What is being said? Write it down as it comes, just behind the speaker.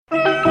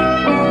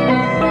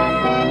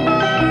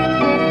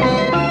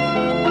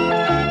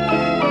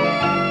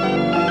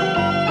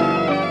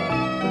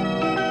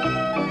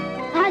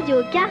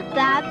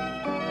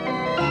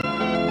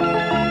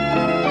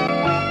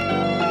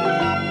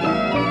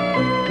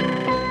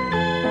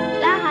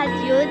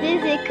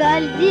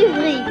l'école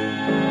d'Ivry.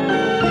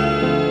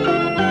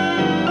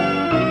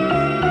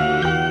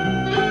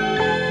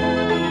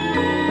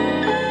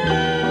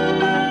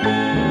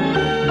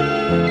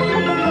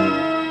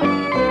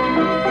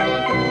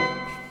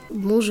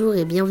 Bonjour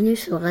et bienvenue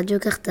sur Radio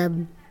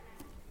Cartable.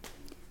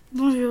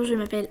 Bonjour, je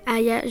m'appelle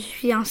Aya, je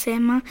suis en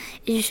CM1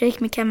 et je suis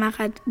avec mes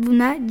camarades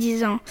Bouna,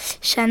 10 ans,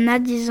 Shana,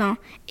 10 ans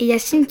et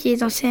Yacine qui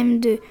est en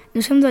CM2.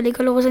 Nous sommes dans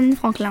l'école Rosalind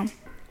Franklin.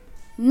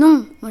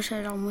 Non, Mocha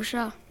alors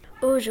Mocha.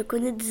 Oh, je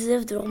connais des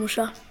élèves de leur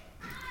Mocha.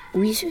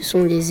 Oui, ce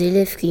sont les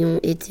élèves qui ont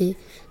été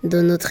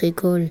dans notre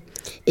école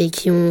et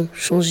qui ont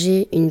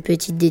changé une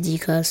petite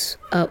dédicace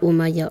à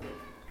Omaya.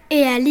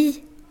 Et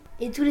Ali.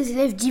 Et tous les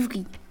élèves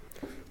d'Ivry.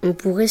 On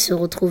pourrait se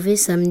retrouver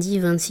samedi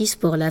 26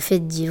 pour la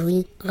fête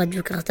d'Ivry.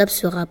 Radio Cartable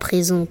sera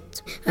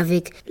présente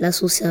avec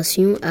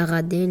l'association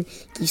Aradel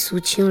qui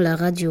soutient la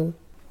radio.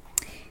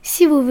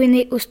 Si vous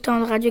venez au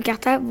stand Radio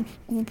Cartable,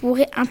 vous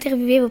pourrez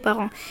interviewer vos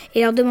parents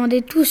et leur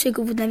demander tout ce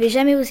que vous n'avez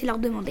jamais osé leur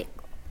demander.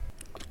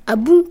 Ah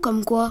bon,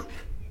 comme quoi?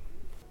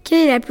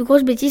 Quelle est la plus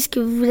grosse bêtise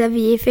que vous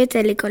aviez faite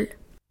à l'école?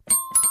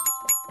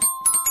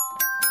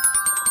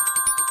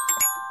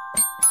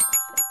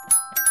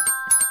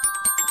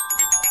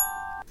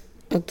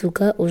 En tout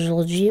cas,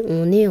 aujourd'hui,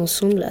 on est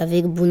ensemble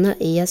avec Bouna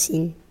et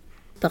Yacine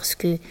parce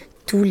que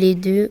tous les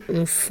deux,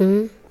 on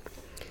font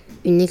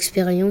une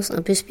expérience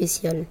un peu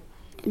spéciale.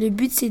 Le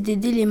but, c'est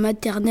d'aider les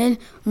maternelles.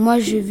 Moi,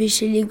 je vais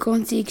chez les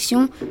grandes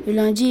sections le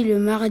lundi et le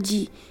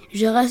mardi.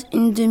 Je reste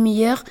une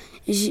demi-heure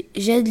et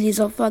j'aide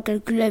les enfants à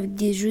calculer avec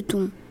des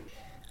jetons.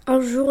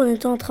 Un jour, on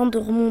était en train de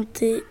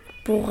remonter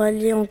pour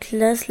aller en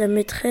classe. La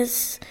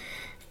maîtresse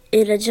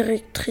et la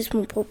directrice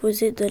m'ont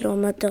proposé d'aller en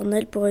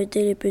maternelle pour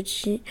aider les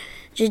petits.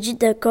 J'ai dit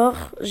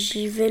d'accord,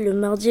 j'y vais le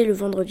mardi et le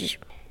vendredi.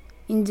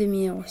 Une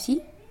demi-heure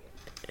aussi?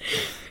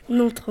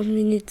 Non, 30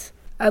 minutes.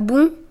 Ah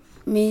bon?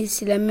 Mais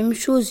c'est la même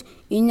chose.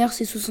 1 heure,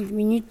 c'est 60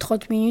 minutes.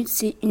 30 minutes,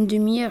 c'est une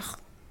demi-heure.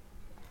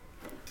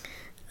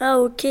 Ah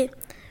ok,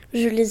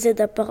 je les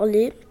aide à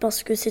parler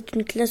parce que c'est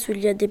une classe où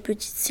il y a des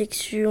petites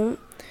sections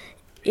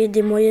et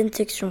des moyennes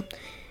sections.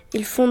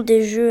 Ils font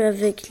des jeux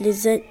avec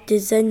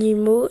des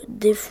animaux,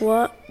 des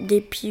fois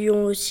des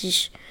pigeons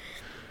aussi.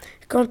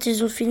 Quand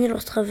ils ont fini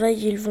leur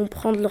travail, ils vont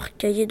prendre leur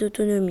cahier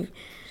d'autonomie.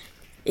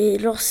 Et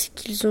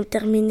lorsqu'ils ont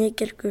terminé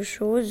quelque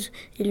chose,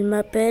 ils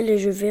m'appellent et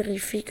je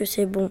vérifie que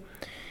c'est bon.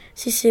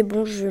 Si c'est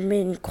bon, je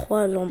mets une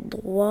croix à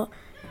l'endroit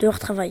de leur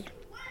travail.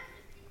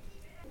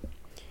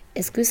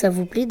 Est-ce que ça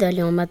vous plaît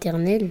d'aller en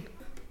maternelle?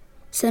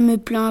 Ça me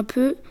plaît un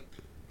peu.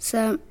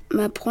 Ça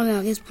m'apprend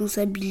la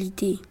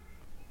responsabilité.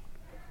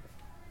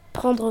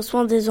 Prendre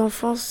soin des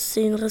enfants,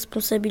 c'est une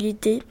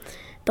responsabilité.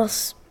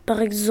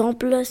 Par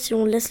exemple, si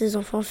on laisse les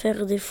enfants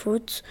faire des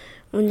fautes,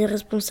 on est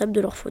responsable de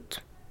leurs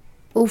fautes.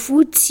 Au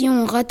foot, si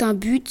on rate un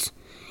but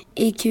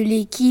et que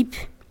l'équipe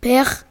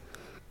perd,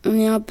 on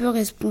est un peu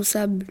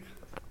responsable.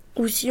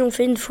 Ou si on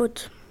fait une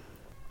faute.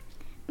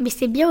 Mais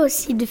c'est bien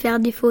aussi de faire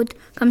des fautes,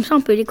 comme ça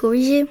on peut les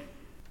corriger.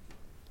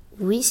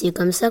 Oui, c'est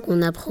comme ça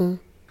qu'on apprend.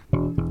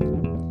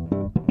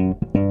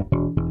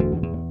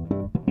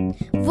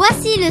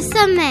 Voici le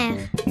sommaire.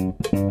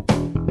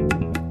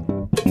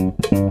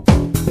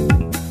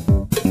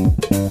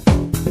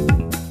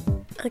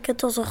 À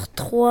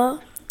 14h03,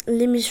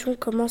 l'émission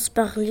commence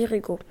par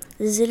l'Irigo.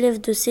 Les élèves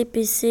de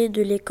CPC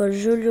de l'école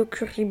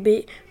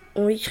Joliot-Curie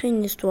ont écrit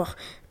une histoire.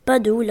 Pas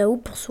de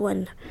hula-hoop pour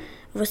Swan.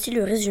 Voici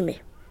le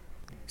résumé.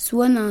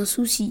 Swan a un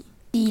souci.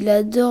 Il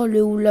adore le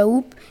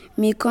hula-hoop,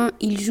 mais quand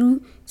il joue,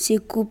 ses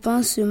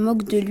copains se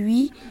moquent de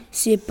lui.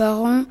 Ses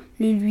parents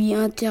le lui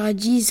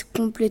interdisent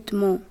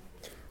complètement.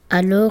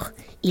 Alors,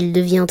 il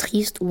devient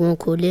triste ou en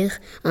colère.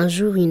 Un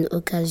jour, une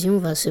occasion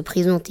va se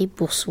présenter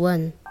pour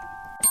Swan.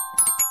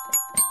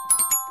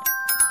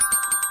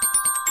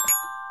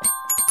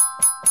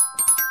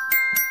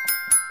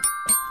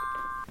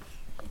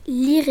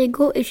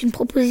 L'Irego est une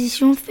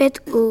proposition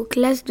faite aux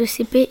classes de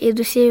CP et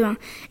de CE1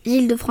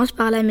 d'Île-de-France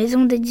par la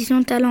maison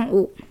d'édition Talent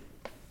Haut.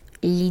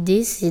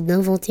 L'idée, c'est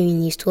d'inventer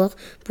une histoire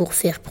pour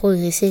faire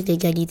progresser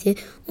l'égalité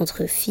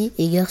entre filles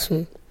et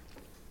garçons.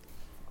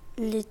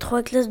 Les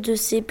 3 classes de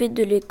CP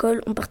de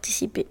l'école ont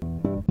participé.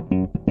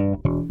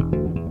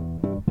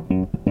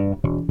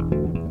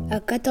 À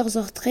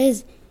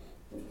 14h13,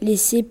 les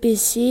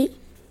CPC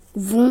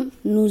vont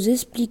nous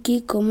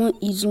expliquer comment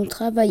ils ont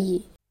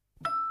travaillé.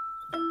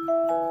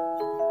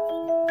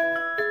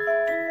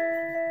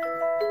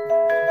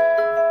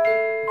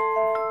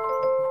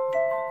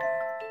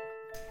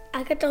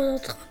 À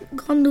 14h30,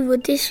 grande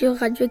nouveauté sur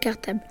Radio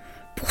Cartable.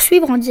 Pour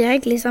suivre en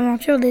direct les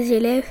aventures des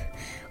élèves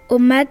au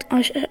maths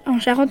en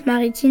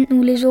Charente-Maritime,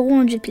 nous les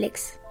aurons en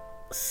duplex.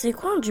 C'est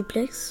quoi un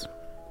duplex?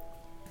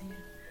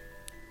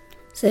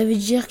 Ça veut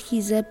dire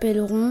qu'ils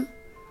appelleront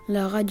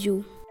la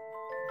radio.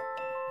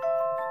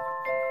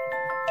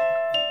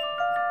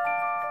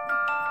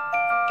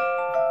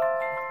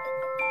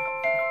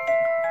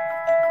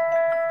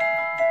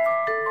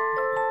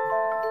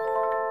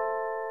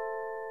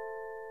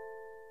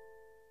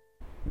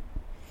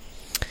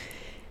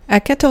 À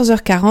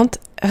 14h40,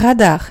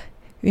 radar.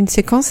 une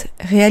séquence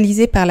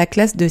réalisée par la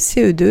classe de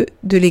CE2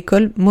 de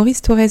l'école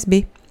Maurice Thorez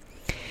B.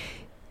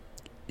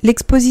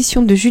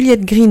 L'exposition de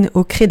Juliette Green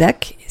au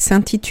Crédac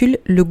s'intitule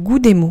 « Le goût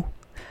des mots ».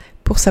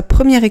 Pour sa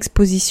première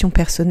exposition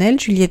personnelle,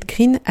 Juliette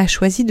Green a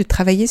choisi de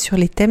travailler sur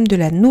les thèmes de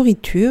la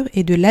nourriture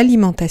et de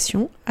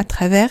l'alimentation à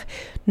travers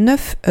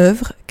 9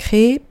 œuvres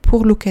créées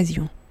pour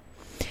l'occasion.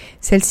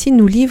 Celle-ci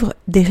nous livre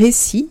des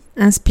récits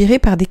inspirés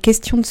par des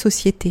questions de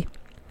société.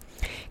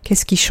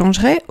 Qu'est-ce qui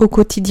changerait au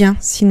quotidien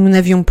si nous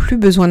n'avions plus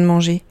besoin de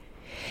manger ?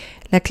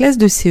 La classe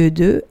de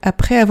CE2,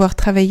 après avoir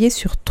travaillé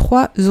sur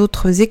 3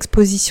 autres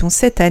expositions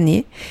cette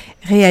année,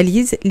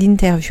 réalise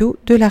l'interview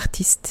de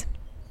l'artiste.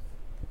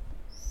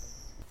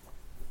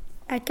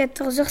 À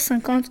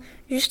 14h50,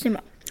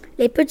 justement,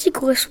 les petits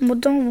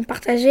correspondants vont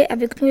partager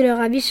avec nous leur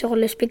avis sur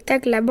le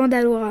spectacle La Bande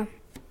à Laura.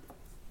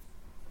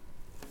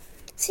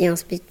 C'est un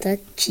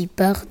spectacle qui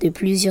part de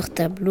plusieurs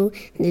tableaux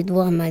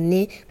d'Édouard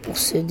Manet pour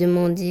se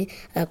demander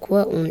à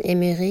quoi on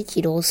aimerait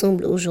qu'il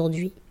ressemble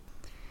aujourd'hui.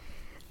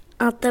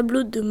 Un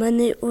tableau de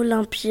Manet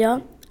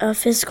Olympia a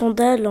fait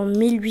scandale en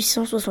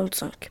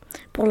 1865.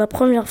 Pour la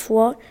première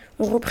fois,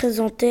 on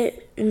représentait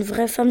une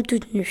vraie femme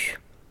toute nue.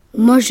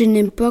 Moi, je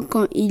n'aime pas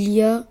quand il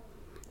y a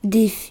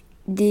des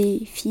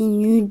filles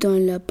nues dans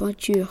la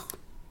peinture.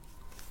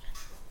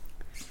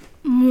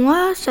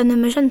 Moi, ça ne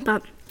me gêne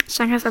pas.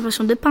 Chacun sa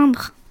façon de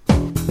peindre.